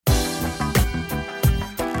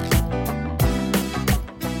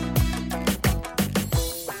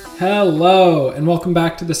Hello, and welcome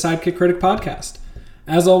back to the Sidekick Critic Podcast.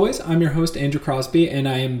 As always, I'm your host, Andrew Crosby, and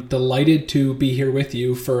I am delighted to be here with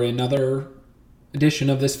you for another edition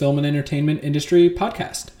of this film and entertainment industry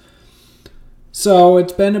podcast. So,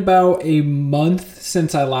 it's been about a month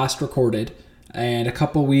since I last recorded, and a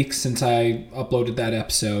couple weeks since I uploaded that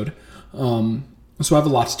episode. So I have a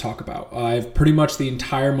lot to talk about. I have pretty much the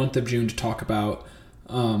entire month of June to talk about,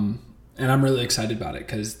 and I'm really excited about it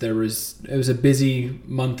because it was a busy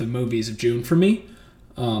month of movies of June for me.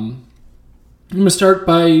 I'm going to start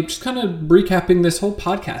by just kind of recapping this whole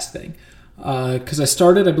podcast thing because I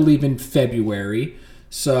started, I believe, in February.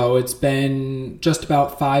 So it's been just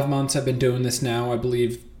about 5 months I've been doing this now. I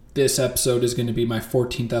believe this episode is going to be my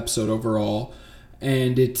 14th episode overall,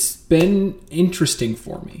 and it's been interesting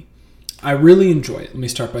for me. I really enjoy it. Let me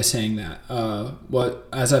start by saying that.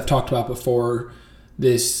 As I've talked about before,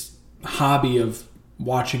 this hobby of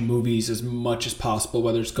watching movies as much as possible,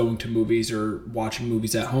 whether it's going to movies or watching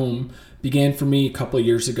movies at home, began for me a couple of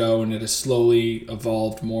years ago, and it has slowly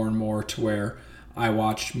evolved more and more to where I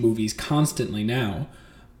watch movies constantly now.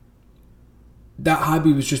 That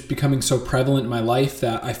hobby was just becoming so prevalent in my life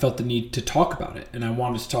that I felt the need to talk about it, and I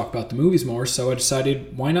wanted to talk about the movies more, so I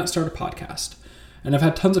decided, why not start a podcast? And I've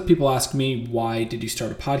had tons of people ask me, why did you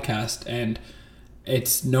start a podcast? And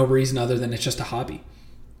it's no reason other than it's just a hobby.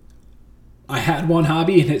 I had one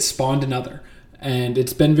hobby and it spawned another. And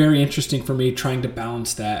it's been very interesting for me trying to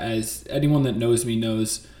balance that. As anyone that knows me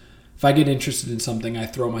knows, if I get interested in something, I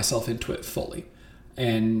throw myself into it fully.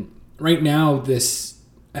 And right now, this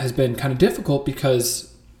has been kind of difficult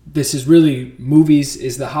because this is really, movies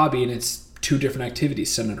is the hobby and it's two different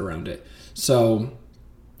activities centered around it. So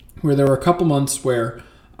where there were a couple months where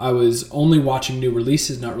I was only watching new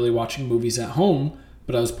releases, not really watching movies at home,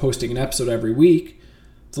 but I was posting an episode every week.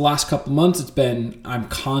 The last couple months, I'm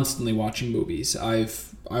constantly watching movies. I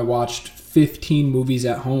watched 15 movies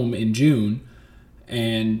at home in June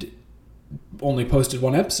and only posted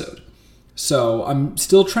one episode. So I'm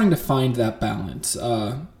still trying to find that balance.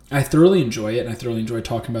 I thoroughly enjoy it, and I thoroughly enjoy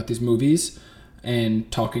talking about these movies and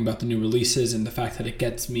talking about the new releases and the fact that it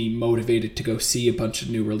gets me motivated to go see a bunch of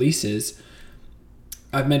new releases.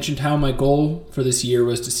 I've mentioned how my goal for this year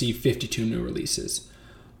was to see 52 new releases.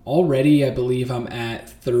 Already, I believe I'm at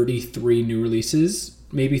 33 new releases,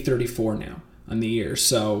 maybe 34 now on the year.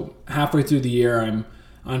 So halfway through the year, I'm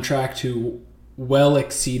on track to well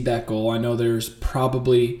exceed that goal. I know there's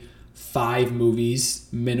probably 5 movies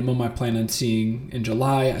minimum I plan on seeing in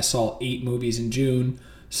July. I saw 8 movies in June.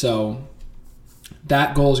 So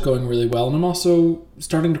that goal is going really well. And I'm also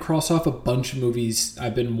starting to cross off a bunch of movies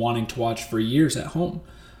I've been wanting to watch for years at home.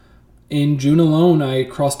 In June alone, I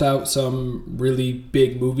crossed out some really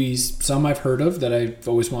big movies, some I've heard of that I've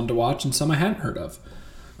always wanted to watch, and some I hadn't heard of.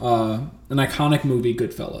 An iconic movie,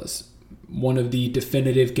 Goodfellas. One of the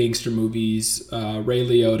definitive gangster movies, Ray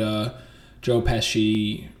Liotta, Joe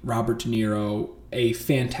Pesci, Robert De Niro. A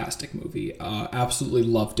fantastic movie. Absolutely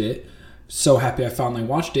loved it. So happy I finally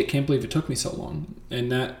watched it. Can't believe it took me so long.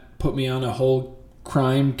 And that put me on a whole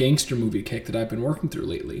crime gangster movie kick that I've been working through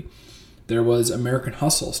lately. There was American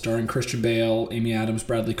Hustle, starring Christian Bale, Amy Adams,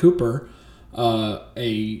 Bradley Cooper,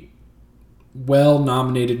 a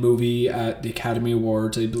well-nominated movie at the Academy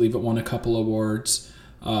Awards. I believe it won a couple awards.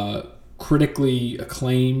 Critically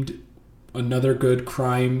acclaimed, another good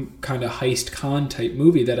crime kind of heist con type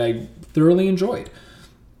movie that I thoroughly enjoyed.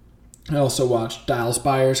 I also watched Dallas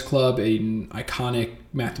Buyers Club, an iconic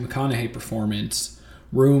Matthew McConaughey performance.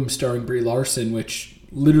 Room, starring Brie Larson, which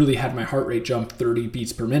literally had my heart rate jump 30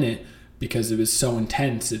 beats per minute because it was so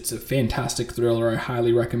intense. It's a fantastic thriller. I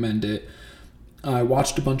highly recommend it. I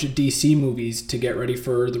watched a bunch of DC movies to get ready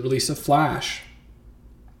for the release of Flash.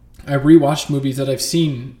 I rewatched movies that I've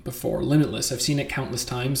seen before, Limitless. I've seen it countless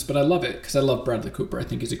times, but I love it because I love Bradley Cooper. I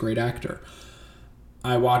think he's a great actor.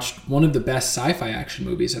 I watched one of the best sci-fi action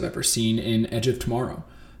movies I've ever seen in Edge of Tomorrow,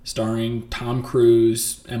 starring Tom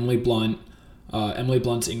Cruise, Emily Blunt. Emily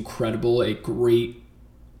Blunt's incredible, a great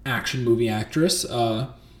action movie actress.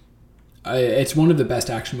 It's one of the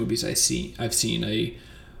best action movies I've seen. A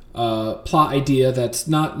plot idea that's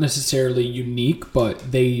not necessarily unique,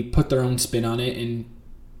 but they put their own spin on it and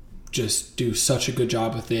just do such a good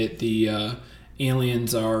job with it. The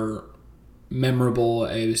aliens are memorable.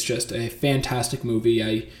 It was just a fantastic movie.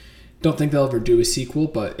 I don't think they'll ever do a sequel,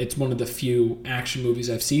 but it's one of the few action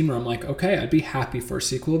movies I've seen where I'm like, okay, I'd be happy for a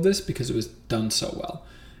sequel of this because it was done so well.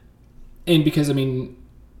 And because,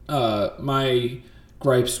 my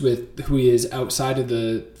gripes with who he is outside of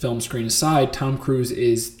the film screen aside, Tom Cruise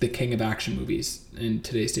is the king of action movies in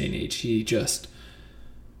today's day and age.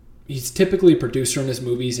 He's typically a producer in his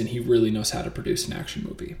movies, and he really knows how to produce an action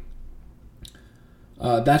movie.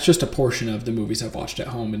 That's just a portion of the movies I've watched at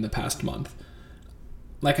home in the past month.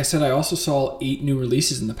 Like I said, I also saw 8 new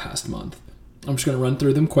releases in the past month. I'm just going to run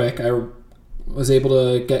through them quick. I was able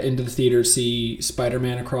to get into the theater to see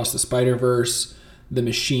Spider-Man Across the Spider-Verse, The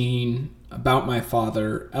Machine, About My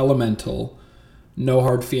Father, Elemental, No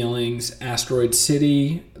Hard Feelings, Asteroid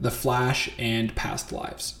City, The Flash, and Past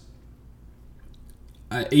Lives.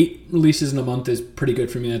 8 releases in a month is pretty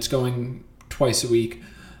good for me. That's going twice a week.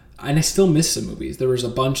 And I still miss some movies. There was a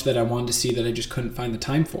bunch that I wanted to see that I just couldn't find the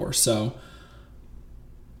time for. So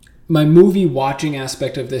my movie watching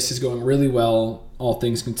aspect of this is going really well, all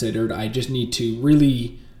things considered. I just need to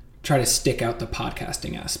really try to stick out the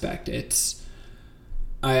podcasting aspect.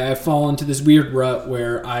 I fall into this weird rut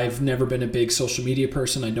where I've never been a big social media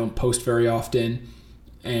person. I don't post very often.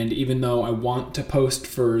 And even though I want to post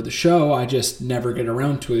for the show, I just never get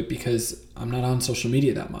around to it because I'm not on social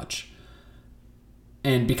media that much.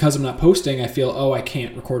 And because I'm not posting, I feel, I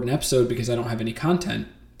can't record an episode because I don't have any content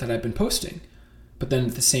that I've been posting. But then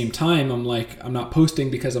at the same time, I'm like, I'm not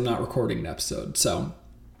posting because I'm not recording an episode. So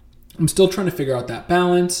I'm still trying to figure out that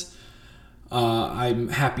balance. I'm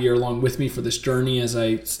happy you're along with me for this journey as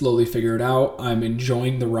I slowly figure it out. I'm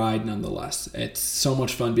enjoying the ride nonetheless. It's so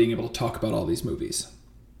much fun being able to talk about all these movies.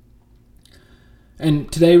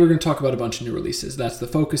 And today we're going to talk about a bunch of new releases. That's the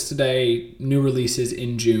focus today. New releases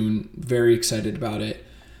in June. Very excited about it.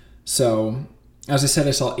 So, as I said,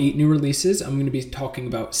 I saw 8 new releases. I'm going to be talking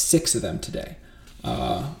about 6 of them today.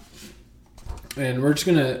 And we're just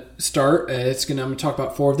going to start. I'm going to talk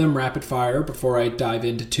about 4 of them rapid fire before I dive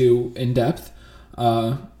into 2 in depth.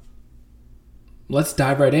 Let's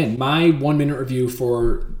dive right in. My 1-minute review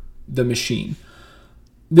for The Machine.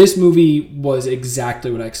 This movie was exactly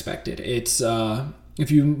what I expected. It's,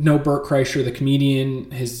 if you know Bert Kreischer, the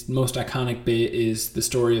comedian, his most iconic bit is the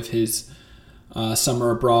story of his summer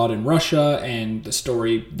abroad in Russia and the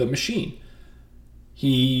story The Machine.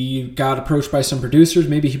 He got approached by some producers.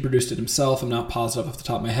 Maybe he produced it himself. I'm not positive off the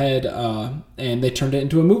top of my head. And they turned it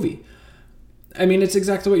into a movie. I mean, it's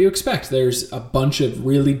exactly what you expect. There's a bunch of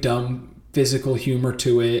really dumb physical humor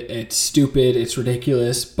to it. It's stupid. It's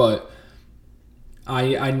ridiculous. But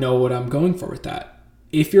I know what I'm going for with that.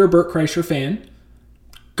 If you're a Bert Kreischer fan,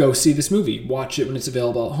 go see this movie. Watch it when it's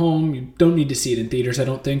available at home. You don't need to see it in theaters, I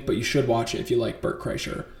don't think, but you should watch it if you like Bert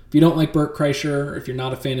Kreischer. If you don't like Bert Kreischer, if you're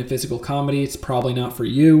not a fan of physical comedy, it's probably not for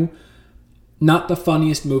you. Not the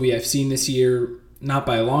funniest movie I've seen this year. Not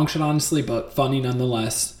by a long shot, honestly, but funny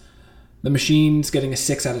nonetheless. The Machine's getting a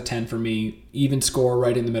 6 out of 10 for me. Even score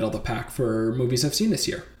right in the middle of the pack for movies I've seen this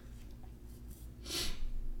year.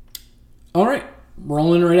 All right,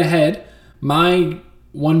 rolling right ahead. My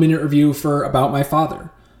 1-minute review for About My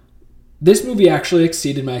Father. This movie actually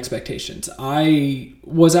exceeded my expectations. I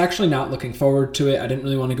was actually not looking forward to it. I didn't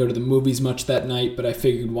really want to go to the movies much that night, but I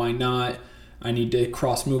figured why not? I need to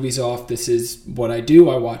cross movies off. This is what I do.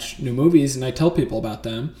 I watch new movies and I tell people about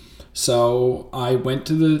them. So I went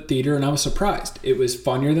to the theater and I was surprised. It was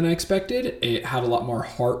funnier than I expected. It had a lot more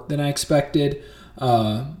heart than I expected.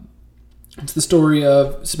 It's the story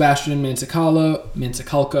of Sebastian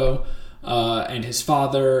Maniscalco and his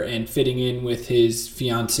father and fitting in with his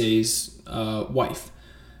fiance's wife.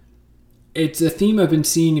 It's a theme I've been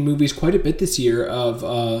seeing in movies quite a bit this year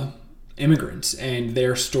of immigrants and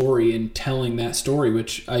their story and telling that story,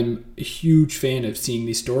 which I'm a huge fan of, seeing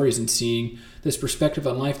these stories and seeing this perspective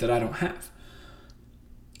on life that I don't have.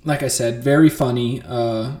 Like I said, very funny,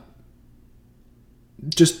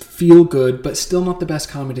 just feel good, but still not the best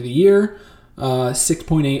comedy of the year.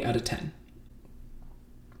 6.8 out of 10.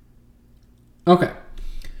 Okay,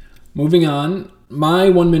 moving on. My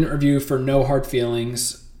 1-minute review for No Hard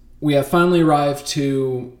Feelings. We have finally arrived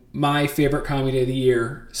to my favorite comedy of the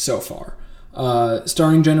year so far.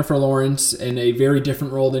 Starring Jennifer Lawrence in a very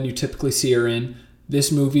different role than you typically see her in.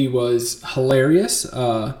 This movie was hilarious.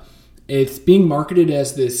 It's being marketed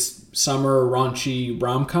as this summer raunchy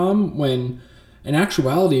rom-com when in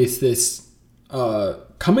actuality it's this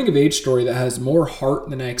coming-of-age story that has more heart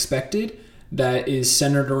than I expected, that is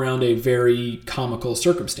centered around a very comical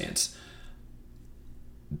circumstance.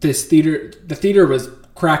 The theater was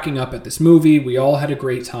cracking up at this movie. We all had a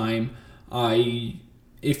great time.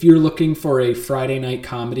 If you're looking for a Friday night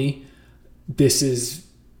comedy, this is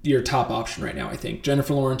your top option right now, I think.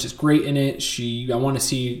 Jennifer Lawrence is great in it. I want to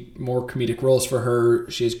see more comedic roles for her.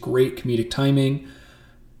 She has great comedic timing.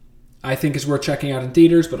 I think it's worth checking out in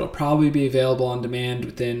theaters, but it'll probably be available on demand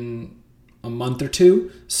within a month or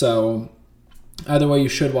 2. So either way, you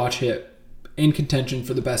should watch it. In contention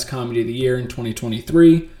for the best comedy of the year in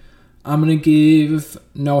 2023. I'm going to give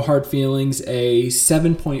No Hard Feelings a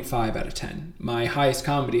 7.5 out of 10. My highest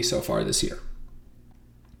comedy so far this year.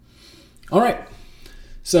 All right.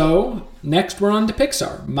 So next we're on to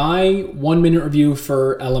Pixar. My 1 minute review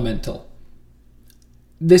for Elemental.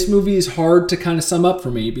 This movie is hard to kind of sum up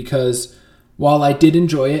for me because while I did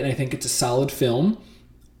enjoy it and I think it's a solid film,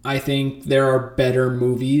 I think there are better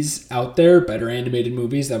movies out there, better animated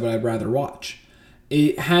movies that I'd rather watch.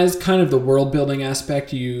 It has kind of the world building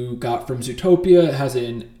aspect you got from Zootopia. It has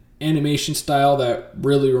an animation style that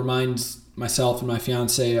really reminds myself and my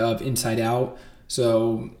fiance of Inside Out.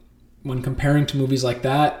 So when comparing to movies like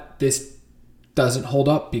that, this doesn't hold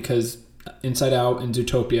up because Inside Out and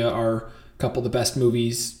Zootopia are a couple of the best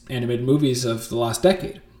movies, animated movies of the last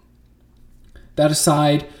decade. That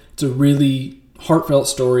aside, it's a really heartfelt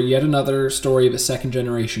story, yet another story of a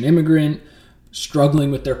second-generation immigrant struggling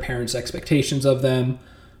with their parents' expectations of them.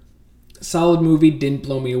 Solid movie, didn't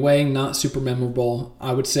blow me away, not super memorable.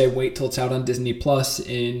 I would say wait till it's out on Disney Plus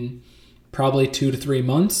in probably 2 to 3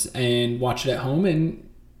 months and watch it at home, and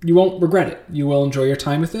you won't regret it. You will enjoy your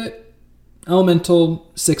time with it.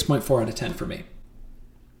 Elemental, 6.4 out of 10 for me.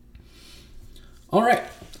 All right.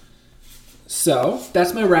 So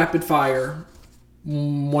that's my rapid fire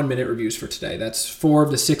 1 minute reviews for today. That's 4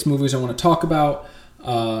 of the 6 movies I want to talk about.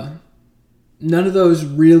 None of those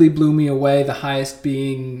really blew me away. The highest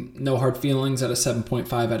being No Hard Feelings at a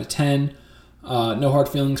 7.5 out of 10. No Hard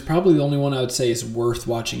Feelings, probably the only one I would say is worth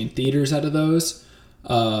watching in theaters out of those.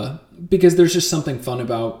 Because there's just something fun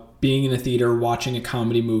about being in a theater, watching a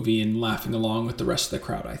comedy movie, and laughing along with the rest of the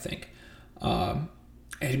crowd, I think.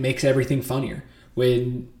 It makes everything funnier.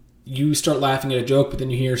 When you start laughing at a joke, but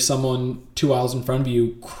then you hear someone 2 aisles in front of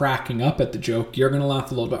you cracking up at the joke, you're going to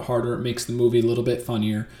laugh a little bit harder. It makes the movie a little bit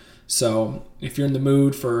funnier. So if you're in the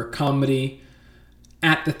mood for a comedy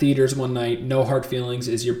at the theaters one night, No Hard Feelings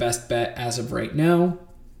is your best bet as of right now.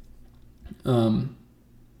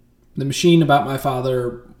 The Machine, about my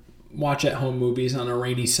father, watch at home movies on a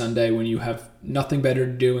rainy Sunday when you have nothing better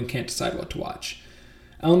to do and can't decide what to watch.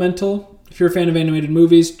 Elemental, if you're a fan of animated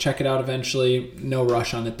movies, check it out eventually. No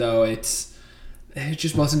rush on it though. It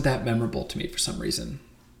just wasn't that memorable to me for some reason.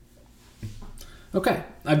 Okay,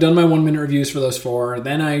 I've done my 1 minute reviews for those 4.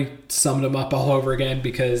 Then I summed them up all over again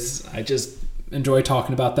because I just enjoy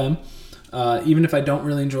talking about them. Even if I don't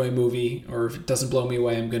really enjoy a movie or if it doesn't blow me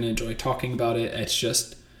away, I'm going to enjoy talking about it. It's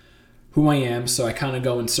just who I am, so I kind of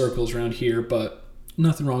go in circles around here, but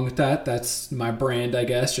nothing wrong with that. That's my brand, I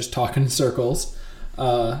guess, just talking in circles.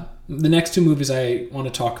 The next 2 movies I want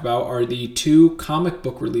to talk about are the 2 comic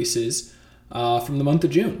book releases from the month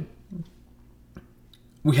of June.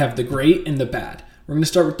 We have the great and the bad. We're going to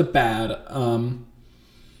start with the bad.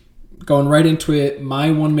 Going right into it,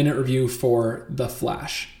 my 1 minute review for The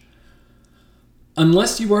Flash.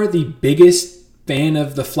 Unless you are the biggest fan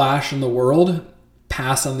of The Flash in the world,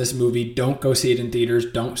 pass on this movie. Don't go see it in theaters.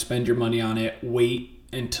 Don't spend your money on it. Wait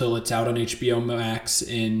until it's out on HBO Max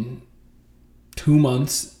in 2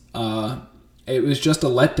 months. It was just a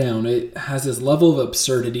letdown. It has this level of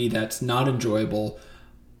absurdity that's not enjoyable.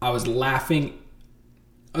 I was laughing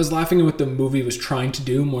at what the movie was trying to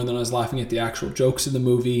do more than I was laughing at the actual jokes in the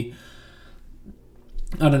movie.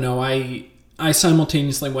 I don't know. I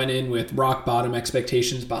simultaneously went in with rock bottom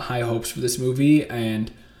expectations but high hopes for this movie,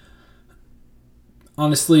 and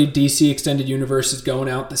honestly, DC Extended Universe is going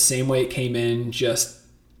out the same way it came in, just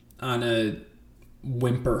on a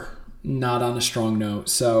whimper, not on a strong note.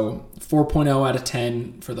 So 4.0 out of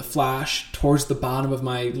 10 for The Flash, towards the bottom of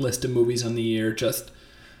my list of movies on the year. Just,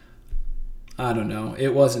 I don't know.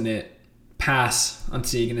 It wasn't it. Pass on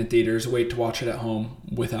seeing it in theaters. Wait to watch it at home,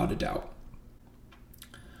 without a doubt.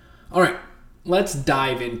 All right, let's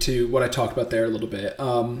dive into what I talked about there a little bit.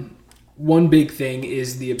 One big thing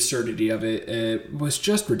is the absurdity of it. It was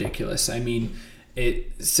just ridiculous. I mean,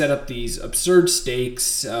 it set up these absurd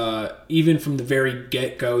stakes. Even from the very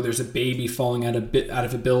get-go, there's a baby falling out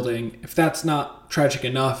of a building. If that's not tragic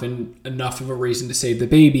enough and enough of a reason to save the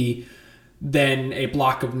baby, then a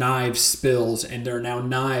block of knives spills, and there are now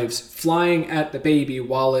knives flying at the baby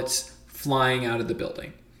while it's flying out of the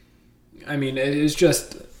building. I mean, it is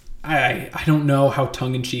just... I don't know how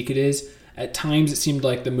tongue-in-cheek it is. At times, it seemed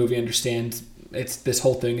like the movie understands this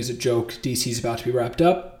whole thing is a joke. DC's about to be wrapped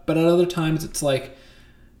up. But at other times, it's like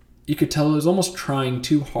you could tell it was almost trying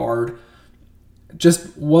too hard.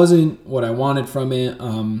 Just wasn't what I wanted from it.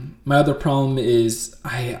 My other problem is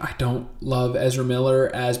I don't love Ezra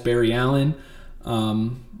Miller as Barry Allen.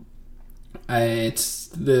 It's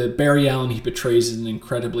the Barry Allen he portrays as an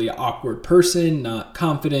incredibly awkward person, not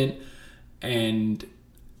confident, and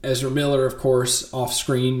Ezra Miller, of course, off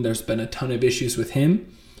screen, there's been a ton of issues with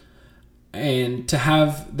him. And to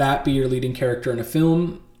have that be your leading character in a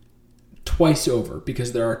film twice over,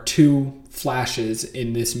 because there are 2 Flashes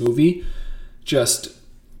in this movie, just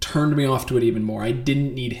turned me off to it even more. I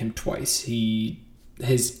didn't need him twice.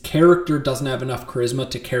 His character doesn't have enough charisma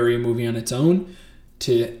to carry a movie on its own.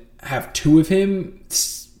 To have two of him,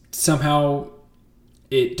 somehow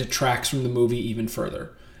it detracts from the movie even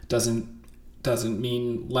further. It doesn't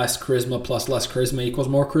mean less charisma plus less charisma equals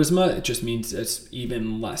more charisma. It just means it's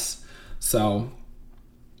even less. So,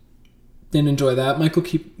 didn't enjoy that. Michael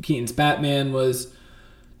Keaton's Batman was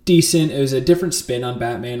decent. It was a different spin on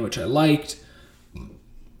Batman, which I liked.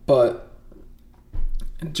 But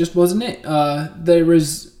it just wasn't it. There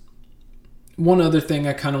was one other thing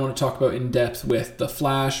I kind of want to talk about in depth with The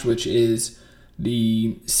Flash, which is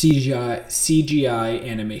the CGI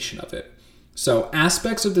animation of it. So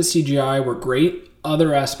aspects of the CGI were great.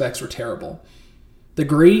 Other aspects were terrible. The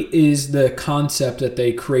great is the concept that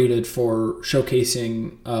they created for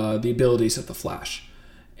showcasing the abilities of the Flash.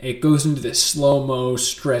 It goes into this slow-mo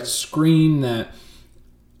stretched screen that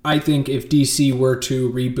I think if DC were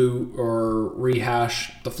to reboot or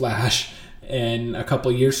rehash The Flash in a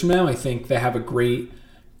couple years from now, I think they have a great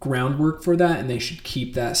groundwork for that, and they should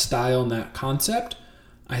keep that style and that concept.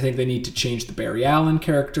 I think they need to change the Barry Allen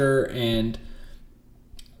character, and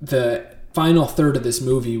the final third of this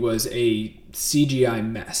movie was a CGI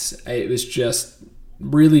mess. It was just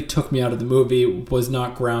really took me out of the movie. It was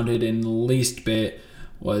not grounded in the least bit,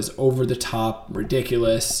 was over the top,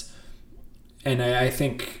 ridiculous. And I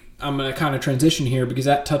think I'm going to kind of transition here because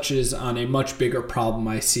that touches on a much bigger problem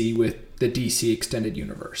I see with the DC Extended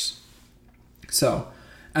Universe. So,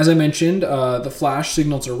 as I mentioned, The Flash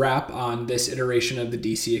signals a wrap on this iteration of the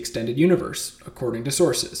DC Extended Universe, according to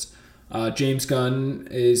sources. James Gunn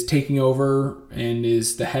is taking over and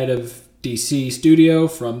is the head of DC Studio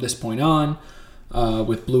from this point on.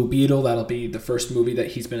 With Blue Beetle, that'll be the first movie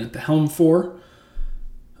that he's been at the helm for.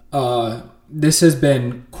 This has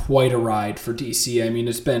been quite a ride for DC. I mean,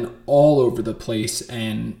 it's been all over the place,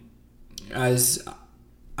 and as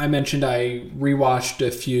I mentioned, I rewatched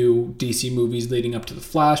a few DC movies leading up to The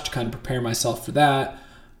Flash to kind of prepare myself for that.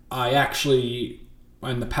 I actually,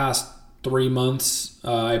 in the past 3 months,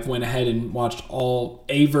 I've went ahead and watched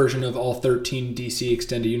a version of all 13 DC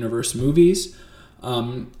Extended Universe movies.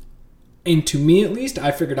 And to me, at least,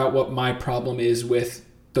 I figured out what my problem is with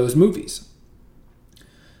those movies.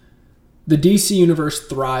 The DC Universe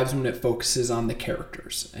thrives when it focuses on the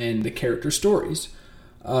characters and the character stories.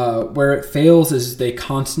 Where it fails is they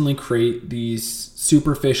constantly create these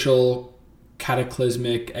superficial,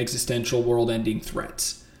 cataclysmic, existential, world-ending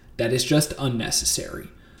threats. That is just unnecessary.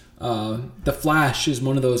 The Flash is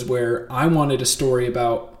one of those where I wanted a story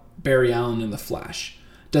about Barry Allen and the Flash.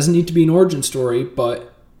 Doesn't need to be an origin story,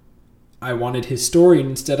 but I wanted his story,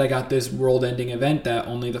 and instead I got this world-ending event that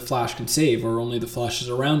only the Flash can save, or only the Flash is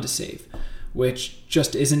around to save, which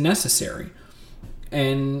just isn't necessary.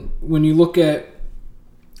 And when you look at,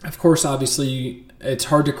 of course, obviously, it's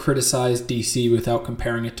hard to criticize DC without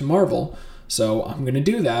comparing it to Marvel, so I'm going to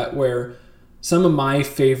do that, where some of my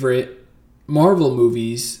favorite Marvel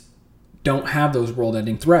movies don't have those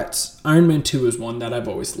world-ending threats. Iron Man 2 is one that I've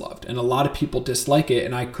always loved, and a lot of people dislike it,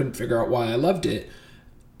 and I couldn't figure out why I loved it.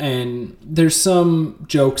 And there's some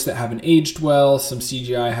jokes that haven't aged well, some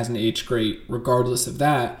CGI hasn't aged great. Regardless of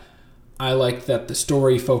that, I like that the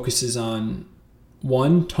story focuses on,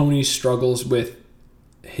 one, Tony's struggles with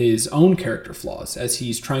his own character flaws as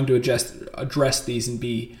he's trying to address these and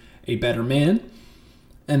be a better man.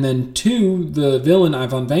 And then two, the villain,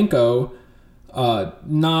 Ivan Vanko,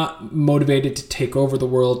 not motivated to take over the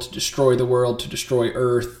world, to destroy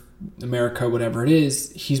Earth, America, whatever it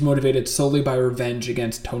is. He's motivated solely by revenge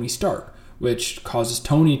against Tony Stark, which causes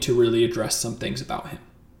Tony to really address some things about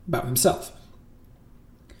himself.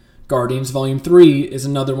 Guardians Volume 3 is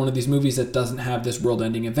another one of these movies that doesn't have this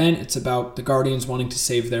world-ending event. It's about the Guardians wanting to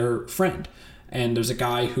save their friend, and there's a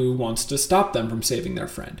guy who wants to stop them from saving their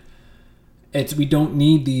friend. We don't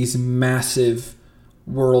need these massive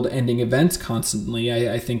world-ending events constantly.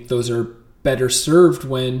 I think those are better served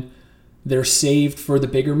when they're saved for the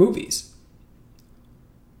bigger movies.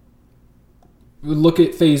 Look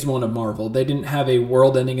at Phase 1 of Marvel. They didn't have a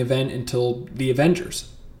world-ending event until The Avengers.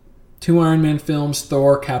 2 Iron Man films,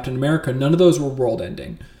 Thor, Captain America, none of those were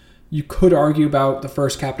world-ending. You could argue about the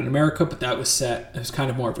first Captain America, but that was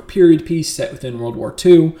kind of more of a period piece set within World War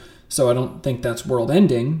II, so I don't think that's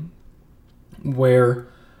world-ending. Where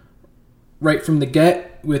right from the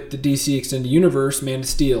get with the DC Extended Universe, Man of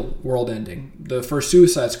Steel, world-ending. The first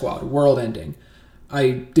Suicide Squad, world-ending. I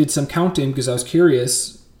did some counting because I was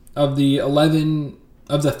curious. Of the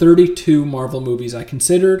 32 Marvel movies I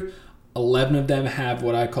considered, 11 of them have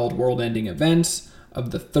what I called world-ending events.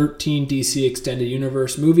 Of the 13 DC Extended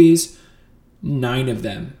Universe movies, 9 of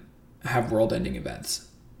them have world-ending events.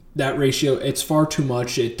 That ratio, it's far too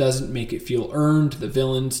much. It doesn't make it feel earned. The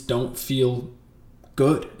villains don't feel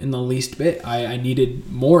good in the least bit. I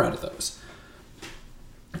needed more out of those.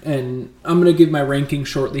 And I'm going to give my ranking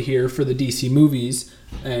shortly here for the DC movies.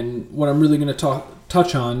 And what I'm really going to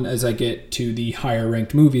touch on as I get to the higher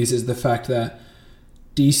ranked movies is the fact that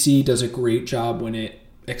DC does a great job when it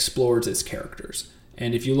explores its characters.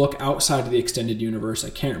 And if you look outside of the extended universe, I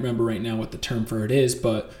can't remember right now what the term for it is,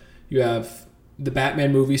 but you have the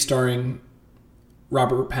Batman movie starring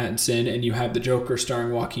Robert Pattinson and you have the Joker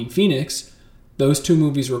starring Joaquin Phoenix. Those two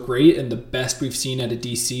movies were great and the best we've seen out of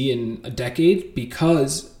DC in a decade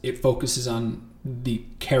because it focuses on the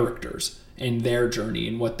characters and their journey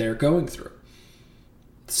and what they're going through.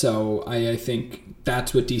 So I think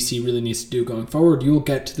that's what DC really needs to do going forward. You'll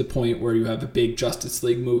get to the point where you have a big Justice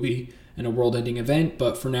League movie and a world-ending event,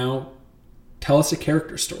 but for now, tell us a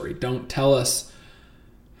character story. Don't tell us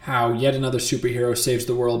how yet another superhero saves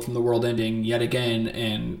the world from the world ending yet again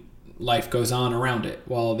and life goes on around it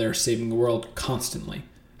while they're saving the world constantly.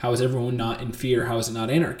 How is everyone not in fear? How is it not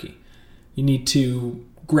anarchy? You need to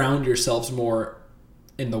ground yourselves more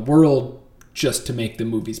in the world just to make the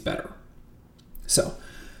movies better. So,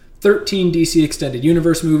 13 DC Extended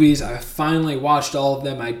Universe movies. I finally watched all of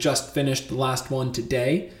them. I just finished the last one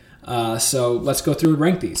today. So let's go through and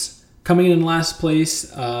rank these. Coming in last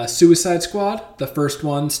place, Suicide Squad, the first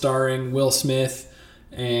one starring Will Smith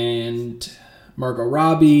and Margot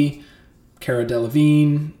Robbie, Cara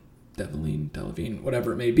Delevingne,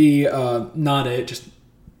 whatever it may be. Just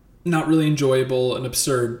not really enjoyable, an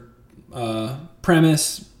absurd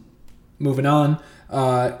premise. Moving on.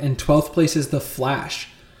 In 12th place is The Flash.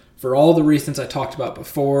 For all the reasons I talked about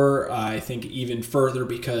before, I think even further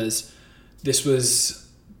because this was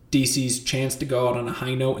DC's chance to go out on a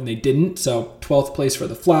high note and they didn't. So 12th place for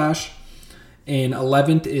The Flash. And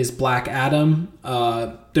 11th is Black Adam.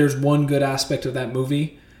 There's one good aspect of that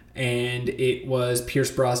movie, and it was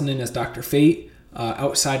Pierce Brosnan as Dr. Fate.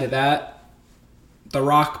 Outside of that, The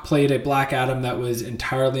Rock played a Black Adam that was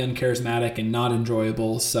entirely uncharismatic and not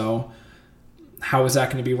enjoyable. So how is that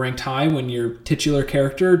going to be ranked high when your titular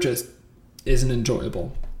character just isn't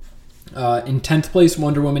enjoyable? In 10th place,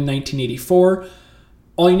 Wonder Woman 1984.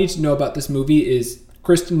 All you need to know about this movie is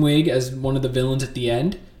Kristen Wiig as one of the villains at the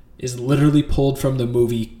end is literally pulled from the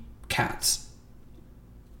movie Cats.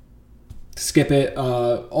 Skip it.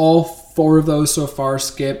 All 4 of those so far,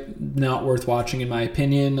 skip. Not worth watching in my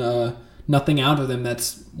opinion. Nothing out of them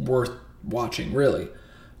that's worth watching, really.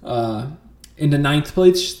 Into ninth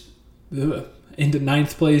place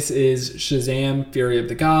is Shazam! Fury of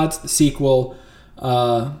the Gods, the sequel.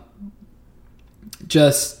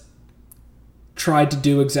 Just tried to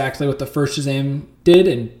do exactly what the first Shazam did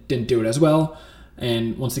and didn't do it as well.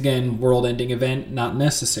 And once again, world-ending event, not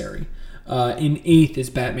necessary. In 8th is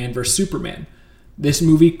Batman vs. Superman. This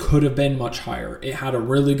movie could have been much higher. It had a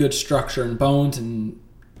really good structure and bones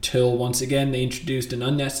until, once again, they introduced an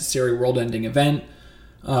unnecessary world-ending event.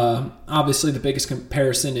 Obviously, the biggest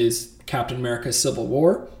comparison is Captain America's Civil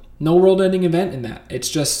War. No world-ending event in that. It's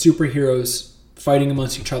just superheroes fighting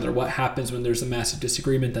amongst each other. What happens when there's a massive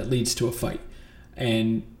disagreement that leads to a fight?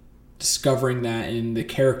 And discovering that and the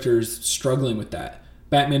characters struggling with that.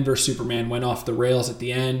 Batman vs. Superman went off the rails at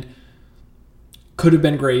the end. Could have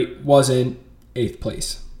been great. Wasn't. 8th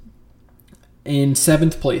place. In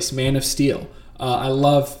 7th place, Man of Steel. I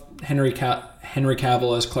love Henry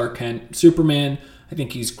Cavill as Clark Kent Superman. I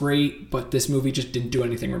think he's great, but this movie just didn't do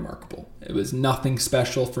anything remarkable. It was nothing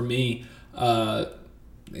special for me.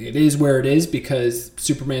 It is where it is because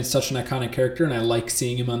Superman's such an iconic character and I like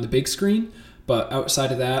seeing him on the big screen. But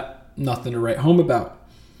outside of that, nothing to write home about.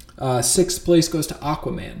 6th place goes to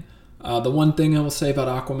Aquaman. The one thing I will say about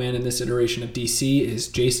Aquaman in this iteration of DC is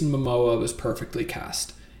Jason Momoa was perfectly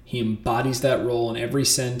cast. He embodies that role in every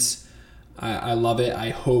sense. I love it.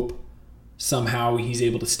 I hope somehow he's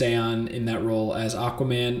able to stay on in that role as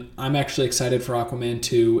Aquaman. I'm actually excited for Aquaman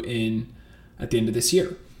 2 at the end of this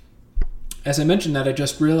year. As I mentioned that, I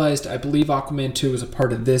just realized I believe Aquaman 2 is a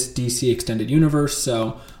part of this DC Extended Universe,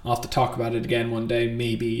 so I'll have to talk about it again one day.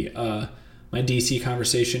 Maybe my DC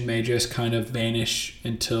conversation may just kind of vanish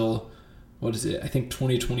until, I think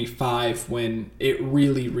 2025, when it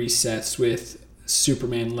really resets with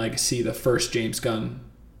Superman Legacy, the first James Gunn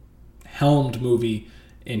helmed movie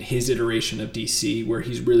in his iteration of DC, where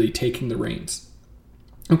he's really taking the reins.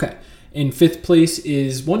 Okay, in 5th place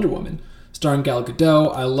is Wonder Woman, starring Gal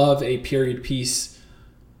Gadot. I love a period piece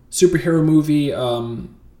superhero movie.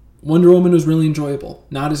 Wonder Woman was really enjoyable.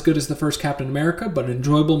 Not as good as the first Captain America, but an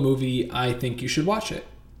enjoyable movie. I think you should watch it.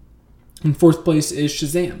 In 4th place is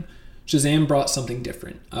Shazam. Shazam brought something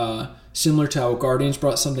different. Similar to how Guardians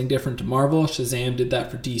brought something different to Marvel, Shazam did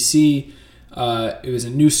that for DC. It was a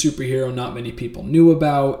new superhero not many people knew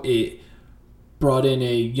about. It brought in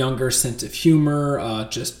a younger sense of humor,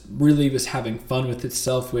 just really was having fun with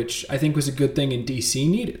itself, which I think was a good thing and DC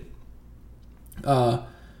needed.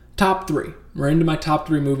 Top 3. We're into my top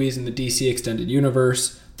 3 movies in the DC Extended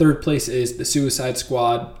Universe. Third place is The Suicide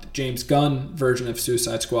Squad, the James Gunn version of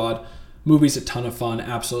Suicide Squad. Movie's a ton of fun,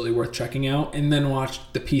 absolutely worth checking out. And then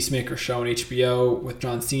watched The Peacemaker show on HBO with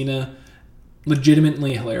John Cena.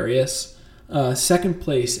 Legitimately hilarious. Second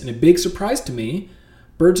place, and a big surprise to me,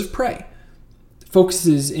 Birds of Prey.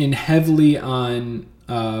 Focuses in heavily on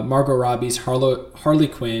Margot Robbie's Harley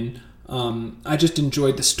Quinn. I just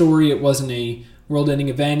enjoyed the story. It wasn't a world-ending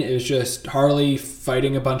event. It was just Harley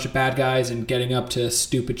fighting a bunch of bad guys and getting up to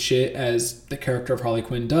stupid shit as the character of Harley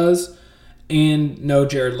Quinn does. And no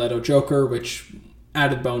Jared Leto Joker, which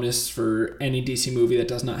added bonus for any DC movie that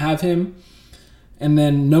does not have him. And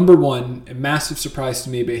then number 1, a massive surprise to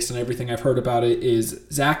me based on everything I've heard about it, is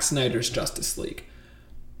Zack Snyder's Justice League.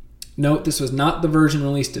 Note, this was not the version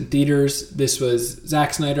released in theaters. This was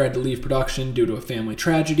Zack Snyder had to leave production due to a family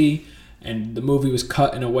tragedy, and the movie was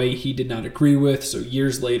cut in a way he did not agree with. So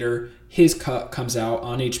years later, his cut comes out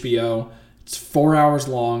on HBO. It's 4 hours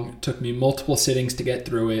long. It took me multiple sittings to get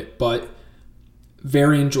through it, but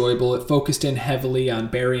very enjoyable. It focused in heavily on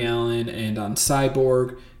Barry Allen and on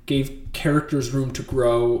Cyborg, gave characters room to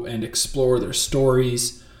grow and explore their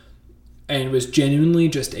stories, and was genuinely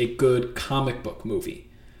just a good comic book movie.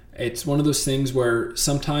 It's one of those things where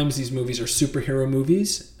sometimes these movies are superhero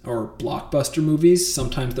movies or blockbuster movies.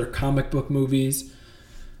 Sometimes they're comic book movies.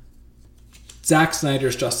 Zack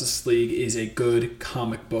Snyder's Justice League is a good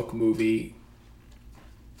comic book movie,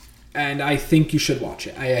 and I think you should watch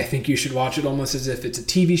it. I think you should watch it almost as if it's a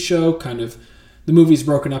TV show, kind of. The movie's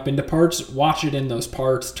broken up into parts. Watch it in those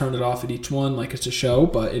parts. Turn it off at each one like it's a show,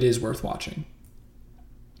 but it is worth watching.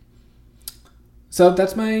 So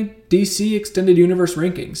that's my DC Extended Universe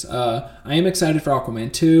rankings. I am excited for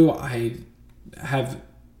Aquaman 2. I have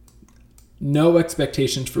no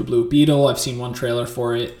expectations for Blue Beetle. I've seen one trailer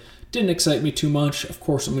for it. Didn't excite me too much. Of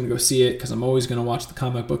course, I'm going to go see it because I'm always going to watch the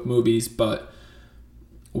comic book movies, but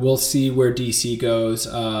we'll see where DC goes.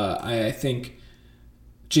 I think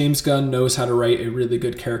James Gunn knows how to write a really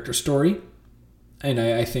good character story, and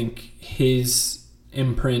I think his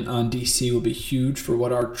imprint on DC will be huge for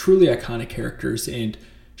what are truly iconic characters and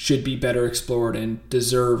should be better explored and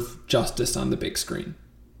deserve justice on the big screen.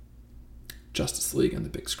 Justice League on the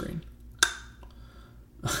big screen.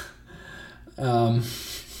 That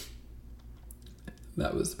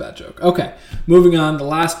was a bad joke. Okay, moving on. The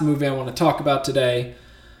last movie I want to talk about today.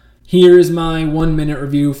 Here's my 1-minute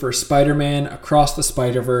review for Spider-Man Across the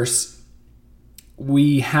Spider-Verse.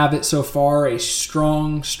 We have it so far, a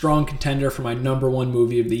strong contender for my number 1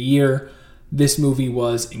 movie of the year. This movie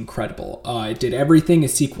was incredible. It did everything a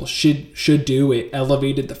sequel should do. It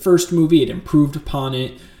elevated the first movie. It improved upon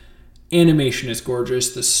it. Animation is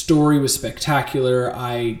gorgeous. The story was spectacular.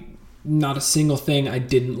 Not a single thing I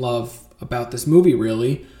didn't love about this movie,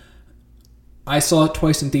 really. I saw it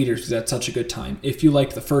twice in theaters because that's such a good time. If you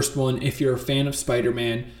liked the first one, if you're a fan of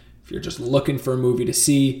Spider-Man, if you're just looking for a movie to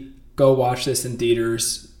see, go watch this in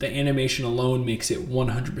theaters. The animation alone makes it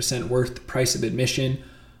 100% worth the price of admission.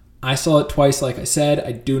 I saw it twice, like I said.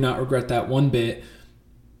 I do not regret that one bit.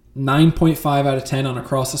 9.5 out of 10 on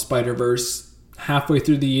Across the Spider-Verse. Halfway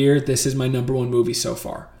through the year, this is my number 1 movie so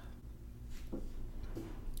far.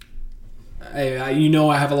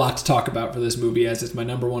 I have a lot to talk about for this movie as it's my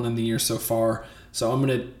number 1 on the year so far. So I'm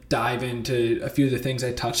going to dive into a few of the things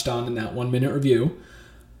I touched on in that 1-minute review.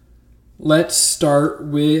 Let's start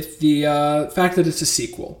with the fact that it's a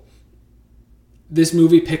sequel. This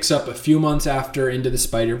movie picks up a few months after Into the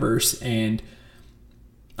Spider-Verse, and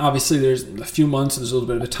obviously there's a few months, there's a little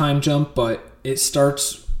bit of a time jump, but it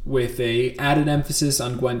starts with a added emphasis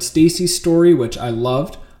on Gwen Stacy's story, which I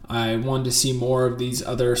loved. I wanted to see more of these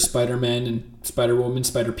other Spider-Men and Spider-Woman,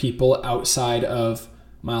 Spider-People outside of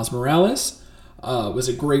Miles Morales. It was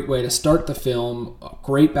a great way to start the film. A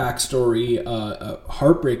great backstory, a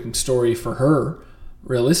heartbreaking story for her,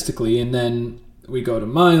 realistically. And then we go to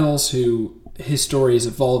Miles, who his story is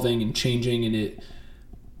evolving and changing, and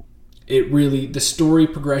it really, the story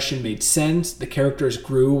progression made sense. The characters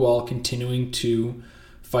grew while continuing to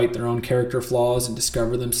fight their own character flaws and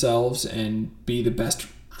discover themselves and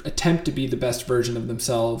attempt to be the best version of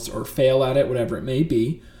themselves or fail at it, whatever it may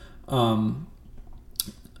be.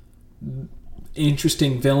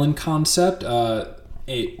 Interesting villain concept.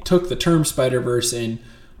 It took the term Spider-Verse and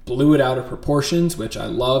blew it out of proportions, which I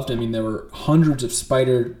loved. I mean, there were hundreds of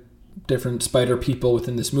spider different spider people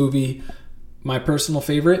within this movie. My personal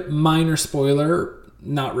favorite, minor spoiler,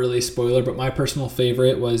 not really a spoiler, but my personal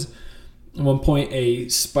favorite was at one point a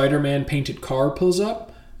Spider-Man painted car pulls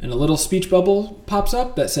up and a little speech bubble pops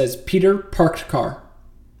up that says, "Peter parked car."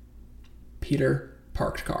 Peter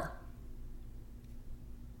parked car.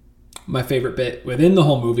 My favorite bit within the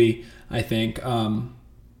whole movie, I think.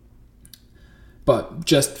 But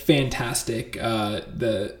just fantastic.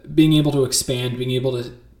 The being able to expand, being able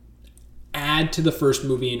to add to the first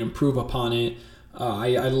movie and improve upon it.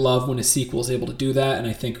 I love when a sequel is able to do that, and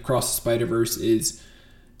I think Across the Spider-Verse is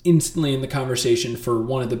instantly in the conversation for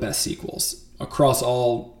one of the best sequels across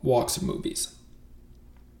all walks of movies.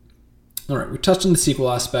 All right, we touched on the sequel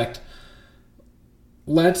aspect.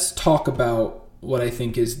 Let's talk about what I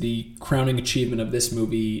think is the crowning achievement of this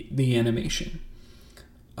movie, the animation.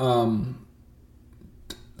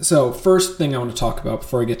 So first thing I want to talk about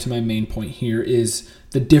before I get to my main point here is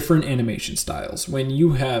the different animation styles. When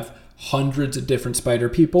you have hundreds of different spider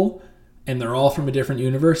people and they're all from a different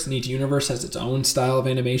universe and each universe has its own style of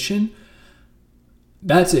animation,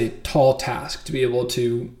 that's a tall task to be able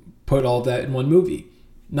to put all of that in one movie.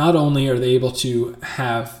 Not only are they able to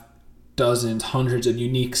have dozens, hundreds of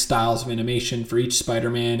unique styles of animation for each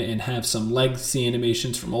Spider-Man and have some legacy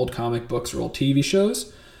animations from old comic books or old TV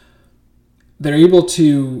shows, they're able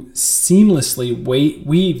to seamlessly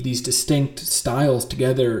weave these distinct styles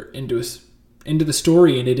together into the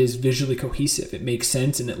story, and it is visually cohesive. It makes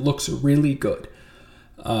sense, and it looks really good.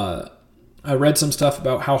 I read some stuff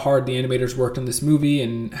about how hard the animators worked on this movie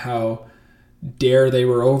and how dare they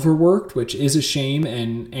were overworked, which is a shame,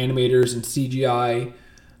 and animators and CGI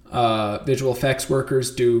visual effects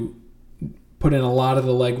workers do put in a lot of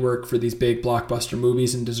the legwork for these big blockbuster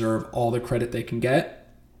movies and deserve all the credit they can get.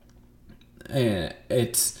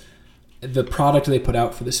 It's the product they put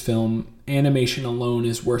out for this film. Animation alone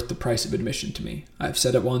is worth the price of admission to me. I've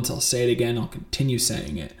said it once, I'll say it again, I'll continue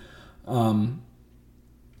saying it. And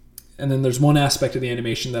then there's one aspect of the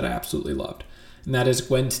animation that I absolutely loved, and that is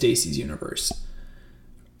Gwen Stacy's universe.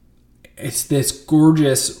 It's this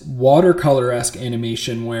gorgeous watercolor-esque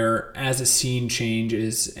animation where as a scene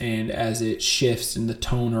changes and as it shifts and the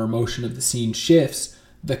tone or emotion of the scene shifts,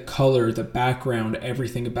 the color, the background,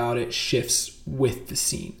 everything about it shifts with the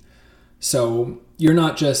scene. So you're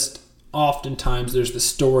not just, oftentimes there's the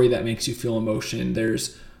story that makes you feel emotion,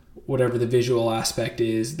 there's whatever the visual aspect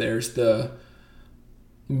is, there's the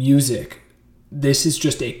music. This is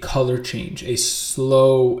just a color change, a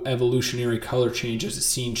slow evolutionary color change as the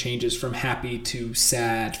scene changes from happy to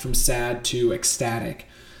sad, from sad to ecstatic,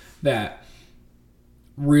 that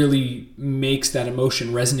really makes that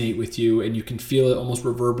emotion resonate with you, and you can feel it almost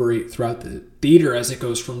reverberate throughout the theater as it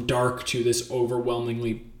goes from dark to this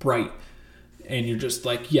overwhelmingly bright. And you're just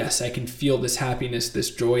like, yes, I can feel this happiness, this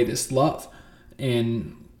joy, this love.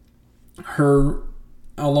 And her,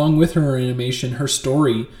 along with her animation, her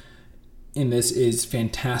story in this is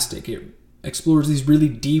fantastic. It explores these really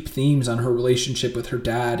deep themes on her relationship with her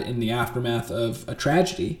dad in the aftermath of a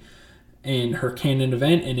tragedy and her canon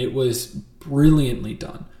event, and it was brilliantly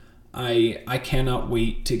done. I cannot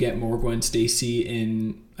wait to get more Gwen Stacy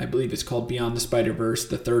in, I believe it's called Beyond the Spider-Verse,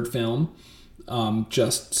 the third film.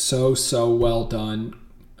 Just so well done.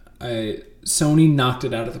 Sony knocked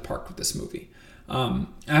it out of the park with this movie. I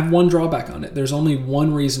have one drawback on it. There's only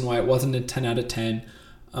one reason why it wasn't a 10 out of 10.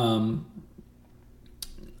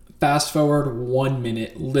 Fast forward 1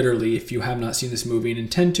 minute, literally, if you have not seen this movie and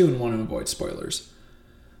intend to and want to avoid spoilers.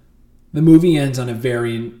 The movie ends on a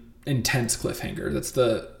very intense cliffhanger. That's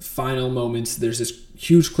the final moments. There's this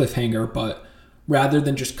huge cliffhanger, but rather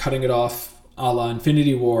than just cutting it off a la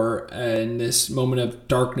Infinity War and this moment of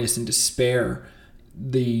darkness and despair,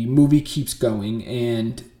 the movie keeps going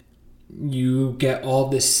and you get all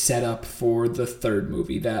this setup for the third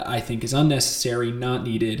movie that I think is unnecessary, not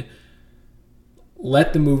needed.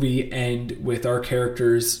 Let the movie end with our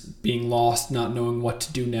characters being lost, not knowing what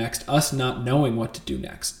to do next, us not knowing what to do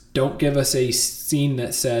next. Don't give us a scene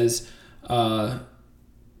that says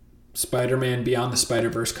Spider-Man Beyond the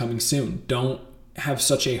Spider-Verse coming soon. Don't have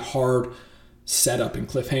such a hard setup and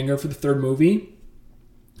cliffhanger for the third movie.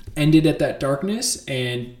 End it at that darkness,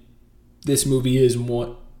 and this movie is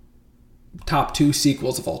one top 2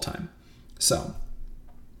 sequels of all time. So,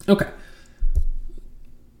 okay.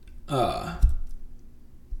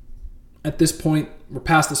 At this point, we're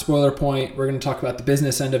past the spoiler point. We're going to talk about the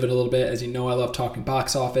business end of it a little bit. As you know, I love talking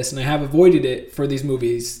box office, and I have avoided it for these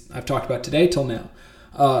movies I've talked about today till now.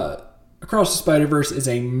 Across the Spider-Verse is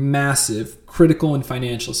a massive critical and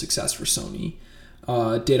financial success for Sony.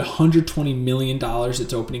 Did $120 million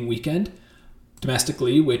its opening weekend.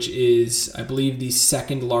 domestically, which is, I believe, the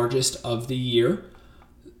second largest of the year.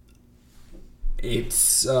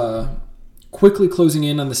 It's quickly closing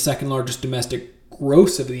in on the second largest domestic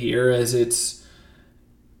gross of the year as it's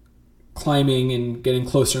climbing and getting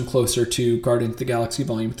closer and closer to Guardians of the Galaxy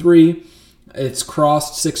Volume 3. It's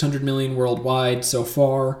crossed 600 million worldwide so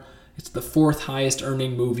far. It's the fourth highest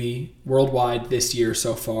earning movie worldwide this year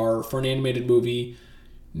so far for an animated movie.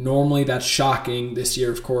 Normally that's shocking. This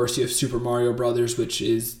year, of course, you have Super Mario Brothers, which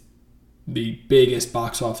is the biggest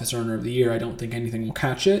box office earner of the year. I don't think anything will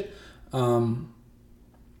catch it.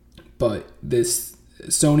 But this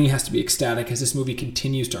Sony has to be ecstatic as this movie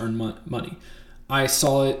continues to earn money. I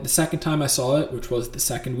saw it the second time I saw it, which was the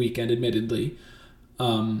second weekend, admittedly.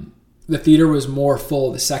 The theater was more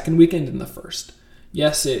full the second weekend than the first.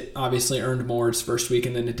 Yes, it obviously earned more its first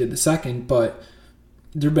weekend than it did the second, but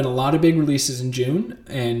there have been a lot of big releases in June,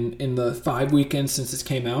 and in the 5 weekends since this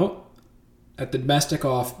came out, at the domestic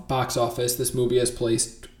box office, this movie has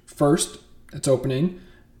placed first, its opening,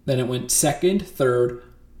 then it went second, third,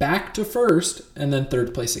 back to first, and then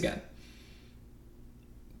third place again.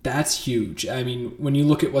 That's huge. I mean, when you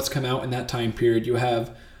look at what's come out in that time period, you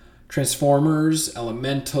have Transformers,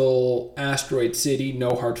 Elemental, Asteroid City,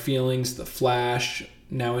 No Hard Feelings, The Flash,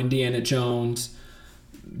 now Indiana Jones.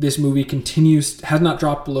 This movie has not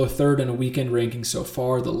dropped below third in a weekend ranking so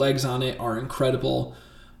far. The legs on it are incredible.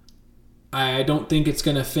 I don't think it's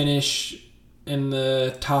going to finish in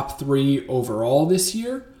the top 3 overall this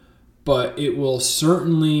year, but it will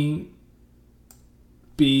certainly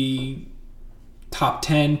be top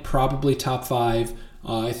 10, probably top 5.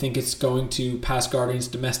 I think it's going to pass Guardians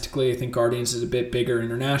domestically. I think Guardians is a bit bigger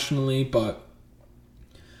internationally, but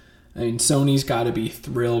I mean, Sony's got to be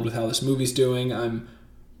thrilled with how this movie's doing. I'm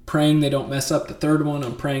praying they don't mess up the third one.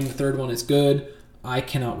 I'm praying the third one is good. I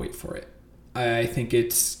cannot wait for it. I think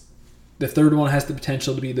the third one has the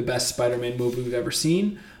potential to be the best Spider-Man movie we've ever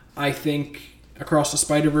seen. I think Across the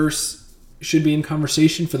Spider-Verse should be in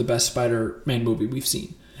conversation for the best Spider-Man movie we've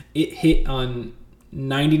seen. It hit on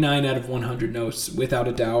 99 out of 100 notes, without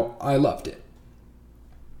a doubt. I loved it.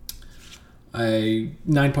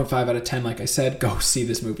 9.5 out of 10, like I said. Go see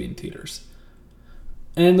this movie in theaters.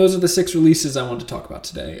 And those are the 6 releases I wanted to talk about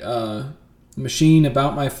today. Machine,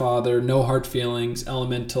 About My Father, No Hard Feelings,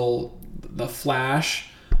 Elemental, The Flash,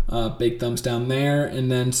 big thumbs down there, and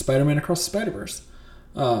then Spider-Man Across the Spider-Verse.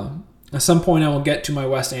 At some point I will get to my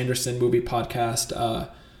Wes Anderson movie podcast.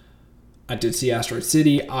 I did see Asteroid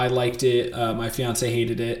City. I liked it. My fiance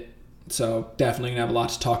hated it. So definitely going to have a lot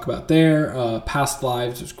to talk about there. Past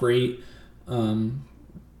Lives was great.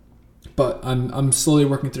 But I'm slowly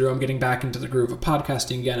working through. I'm getting back into the groove of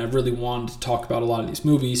podcasting again. I really wanted to talk about a lot of these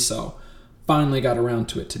movies, so finally got around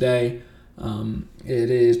to it today.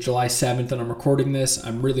 It is July 7th and I'm recording this.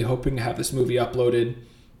 I'm really hoping to have this movie uploaded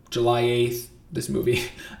July 8th.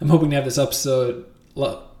 I'm hoping to have this episode...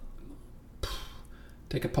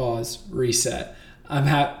 Take a pause. Reset.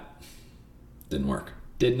 Didn't work.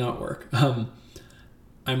 Did not work. I'm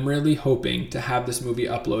really hoping to have this movie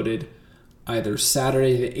uploaded either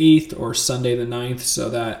Saturday the 8th or Sunday the 9th so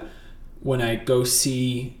that when I go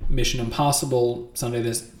see Mission Impossible Sunday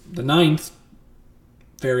the 9th,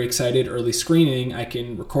 very excited, early screening, I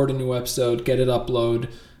can record a new episode, get it uploaded,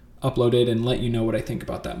 and let you know what I think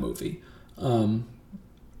about that movie.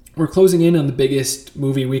 We're closing in on the biggest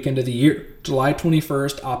movie weekend of the year. July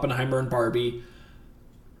 21st, Oppenheimer and Barbie.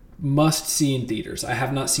 Must see in theaters. I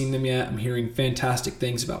have not seen them yet. I'm hearing fantastic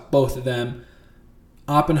things about both of them.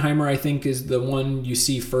 Oppenheimer, I think, is the one you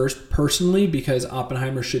see first, personally, because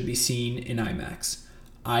Oppenheimer should be seen in IMAX.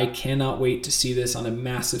 I cannot wait to see this on a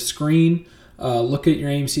massive screen. Look at your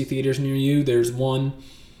AMC theaters near you. There's one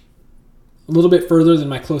a little bit further than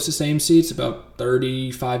my closest AMC. It's about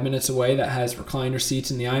 35 minutes away that has recliner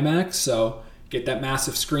seats in the IMAX. So get that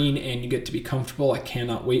massive screen and you get to be comfortable. I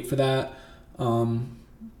cannot wait for that.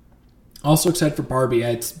 Also excited for Barbie.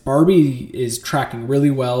 Barbie is tracking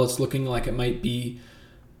really well. It's looking like it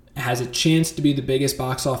has a chance to be the biggest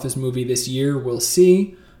box office movie this year. We'll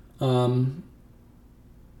see. Those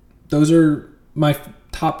are my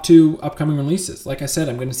top 2 upcoming releases. Like I said,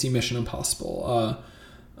 I'm going to see Mission Impossible.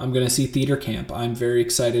 I'm going to see Theater Camp. I'm very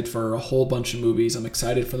excited for a whole bunch of movies. I'm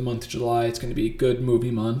excited for the month of July. It's going to be a good movie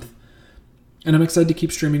month. And I'm excited to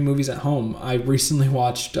keep streaming movies at home. I recently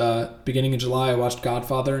watched, beginning of July, I watched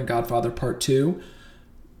Godfather and Godfather Part 2.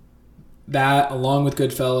 That, along with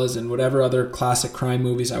Goodfellas and whatever other classic crime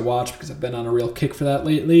movies I watch, because I've been on a real kick for that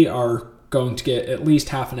lately, are going to get at least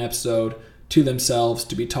half an episode to themselves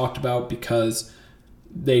to be talked about because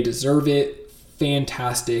they deserve it.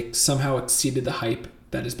 Fantastic. Somehow exceeded the hype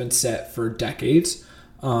that has been set for decades.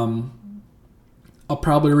 I'll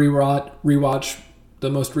probably rewatch the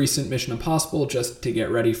most recent Mission Impossible just to get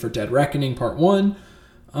ready for Dead Reckoning Part 1.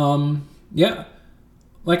 Yeah.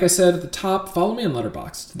 Like I said at the top, follow me on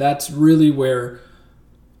Letterboxd. That's really where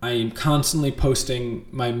I am constantly posting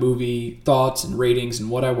my movie thoughts and ratings and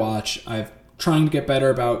what I watch. I'm trying to get better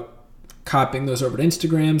about copying those over to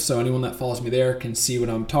Instagram so anyone that follows me there can see what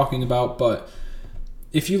I'm talking about. But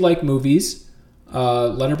if you like movies,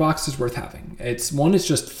 Letterboxd is worth having. It's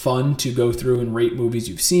just fun to go through and rate movies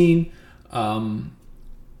you've seen.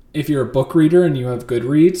 If you're a book reader and you have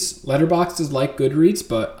Goodreads, Letterboxd is like Goodreads,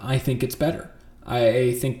 but I think it's better.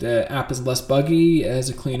 I think the app is less buggy, it has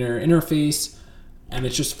a cleaner interface, and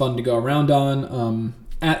it's just fun to go around on.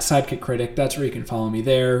 At Sidekick Critic, that's where you can follow me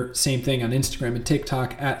there. Same thing on Instagram and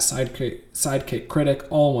TikTok, at Sidekick Critic,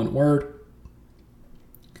 all one word.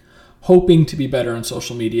 Hoping to be better on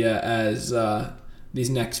social media as these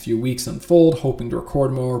next few weeks unfold. Hoping to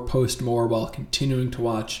record more, post more, while continuing to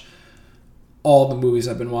watch all the movies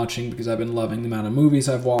I've been watching because I've been loving the amount of movies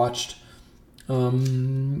I've watched.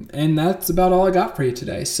 And that's about all I got for you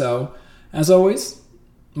today. So, as always,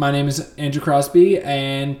 my name is Andrew Crosby,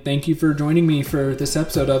 and thank you for joining me for this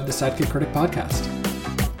episode of the Sidekick Critic Podcast.